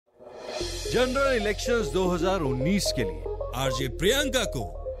General elections 2019 के लिए RJ Priyanka को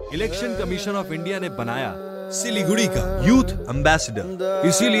इलेक्शन कमीशन ऑफ इंडिया ने बनाया सिलीगुड़ी का यूथ एम्बेसडर।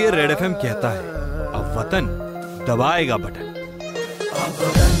 इसीलिए रेड एफएम कहता है, अब वतन दबाएगा बटन। अब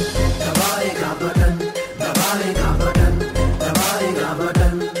वतन दबाएगा बटन, दबाएगा बटन, दबाएगा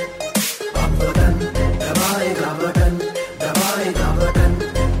बटन। अब वतन दबाएगा बटन, दबाएगा बटन,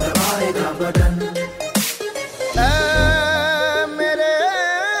 दबाएगा बटन। ऐ मेरे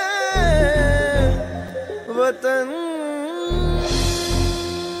वतन,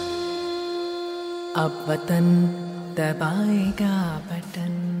 अब वतन दबाएगा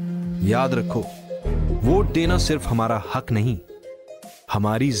बटन। याद रखो, वोट देना सिर्फ हमारा हक नहीं,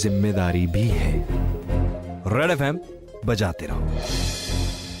 हमारी जिम्मेदारी भी है। रेड एफएम बजाते रहो।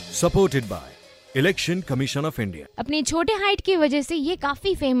 Supported by election commission of India. अपनी छोटे हाइट की वजह से ये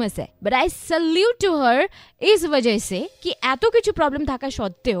काफी फेमस है, but I salute to her इस वजह से कि এত কিছু প্রবলেম থাকা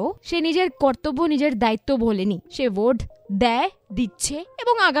সত্ত্বেও সে নিজের কর্তব্য নিজের দায়িত্ব ভোলেনি। সে ভোট দেয়, দিচ্ছে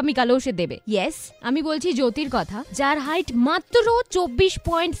এবং আগামীকালেও সে দেবে। ইয়েস, আমি বলছি জ্যোতির কথা, যার হাইট মাত্র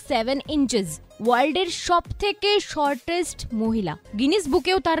 24.7 ইঞ্চেস, ওয়ার্ল্ডের সবথেকে শর্টেস্ট মহিলা। গিনেস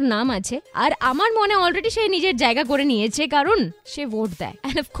বুকেও তার নাম আছে, আর আমার মনে অলরেডি সে নিজের জায়গা করে নিয়েছে, কারণ সে ভোট দেয়।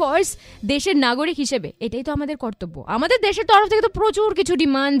 এন্ড অফ কোর্স দেশের নাগরিক হিসেবে এটাই তো আমাদের কর্তব্য। আমাদের দেশের তরফ থেকে তো প্রচুর কিছু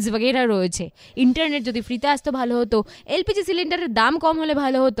ডিমান্ডস वगैरह রয়েছে। ইন্টারনেট যদি ফ্রিতে আসতো ভালো হতো, এলপিজি সিলিন্ডারের দাম কম হলে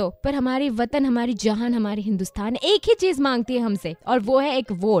ভালো হতো, पर हमारी वतन, हमारी जहान, हमारी हिंदुस्तान एक ही चीज मांगती है हमसे, और वो है एक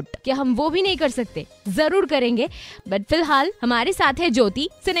वोट। क्या हम वो भी नहीं कर सकते? जरूर करेंगे, बट फिलहाल हमारे साथ है ज्योति,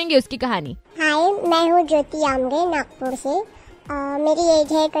 सुनेंगे उसकी कहानी। हाय, मैं हूँ ज्योति आमरे, नागपुर से। मेरी एज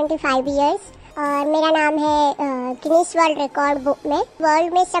है 25 इयर्स और मेरा नाम है गिनीज वर्ल्ड रिकॉर्ड बुक में। वर्ल्ड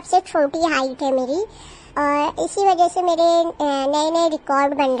में सबसे छोटी हाइट है मेरी, और इसी वजह से मेरे नए नए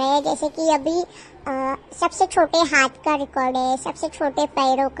रिकॉर्ड बन रहे हैं। जैसे कि अभी सबसे छोटे हाथ का रिकॉर्ड है, सबसे छोटे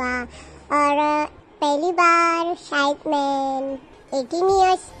पैरों का, और पहली बार शायद मैं 18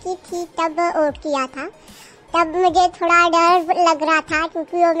 इयर्स की थी तब वोट किया था। तब मुझे थोड़ा डर लग रहा था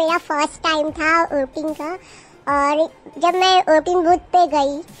क्योंकि वो मेरा फर्स्ट टाइम था वोटिंग का। और जब मैं वोटिंग बूथ पे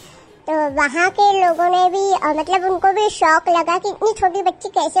गई तो वहाँ के लोगों ने भी मतलब उनको भी शौक लगा कि इतनी छोटी बच्ची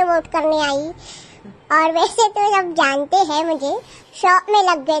कैसे वोट करने आई। और वैसे तो सब जानते हैं मुझे, शौक में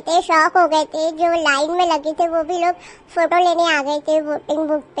लग गए थे, शौक हो गए थे। जो लाइन में लगे थे वो भी लोग फोटो लेने आ गए थे वोटिंग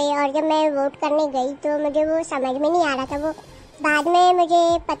बूथ पे। और जब मैं वोट करने गई तो मुझे वो समझ में नहीं आ रहा था। वो बाद में मुझे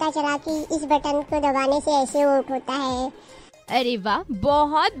पता चला कि इस बटन को दबाने से ऐसे वोट होता है। अरे वाह,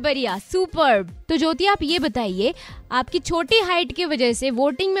 बहुत बढ़िया, सुपर। तो ज्योति आप ये बताइए, आपकी छोटी हाइट की वजह से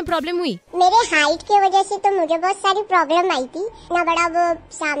वोटिंग में प्रॉब्लम हुई? मेरे हाइट की वजह से तो मुझे बहुत सारी प्रॉब्लम आई थी। इतना बड़ा वो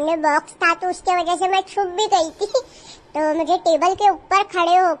सामने बॉक्स था तो उसके वजह से मैं छुप भी गई थी। तो मुझे टेबल के ऊपर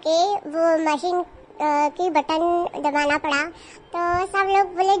खड़े होके वो मशीन की बटन दबाना पड़ा। तो सब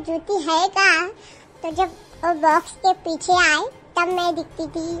लोग बोले ज्योति है क्या? तो जब वो बॉक्स के पीछे आए तब मैं दिखती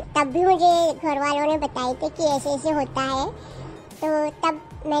थी। तब भी मुझे घर वालों ने बताए थे कि ऐसे ऐसे होता है। तो तब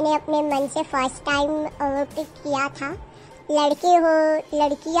मैंने अपने मन से फर्स्ट टाइम वोट किया था। लड़के हो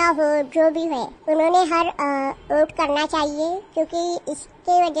लड़कियां हो जो भी है, उन्होंने हर वोट करना चाहिए, क्योंकि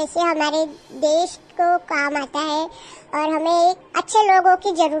इसके वजह से हमारे देश को काम आता है और हमें अच्छे लोगों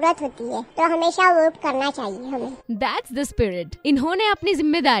की जरूरत होती है। तो हमेशा वोट करना चाहिए हमें। That's the spirit। इन्होंने अपनी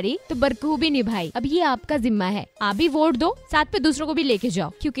जिम्मेदारी तो बखूबी निभाई। अब ये आपका जिम्मा है, आप भी वोट दो, साथ पे दूसरों को भी लेके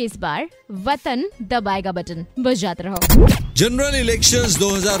जाओ, क्योंकि इस बार वतन दबाएगा बटन। बस जाते रहो। जनरल इलेक्शंस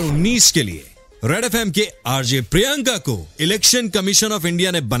 2019 के लिए रेड एफएम के आरजे प्रियंका को इलेक्शन कमीशन ऑफ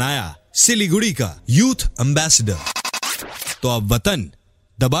इंडिया ने बनाया सिलीगुड़ी का यूथ एम्बेसडर। तो अब वतन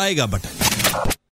दबाएगा बटन।